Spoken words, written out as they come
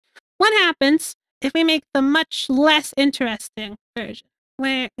what happens if we make the much less interesting version,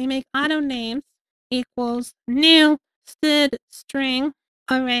 where we make auto names equals new std string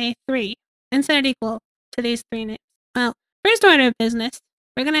array 3 and set it equal to these 3 names? Well, first order of business,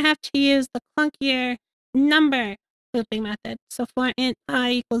 we're going to have to use the clunkier number looping method. So for int I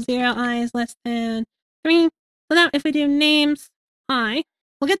equals 0, I is less than 3. So now if we do names I,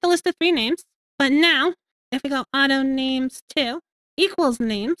 we'll get the list of 3 names. But now, if we go auto names 2 equals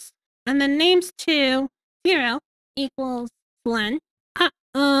names, and then names 2, 0 equals len,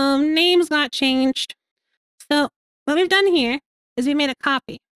 names got changed. So what we've done here is we made a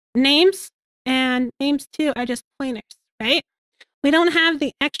copy. Names and names 2 are just pointers, right? We don't have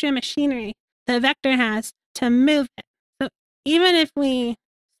the extra machinery the vector has to move it. So even if we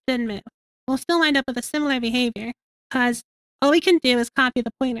did move, we'll still wind up with a similar behavior because all we can do is copy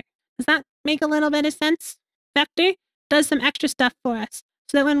the pointer. Does that make a little bit of sense? Vector does some extra stuff for us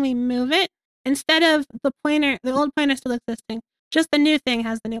so that when we move it, instead of the pointer, the old pointer still existing, just the new thing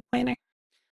has the new pointer.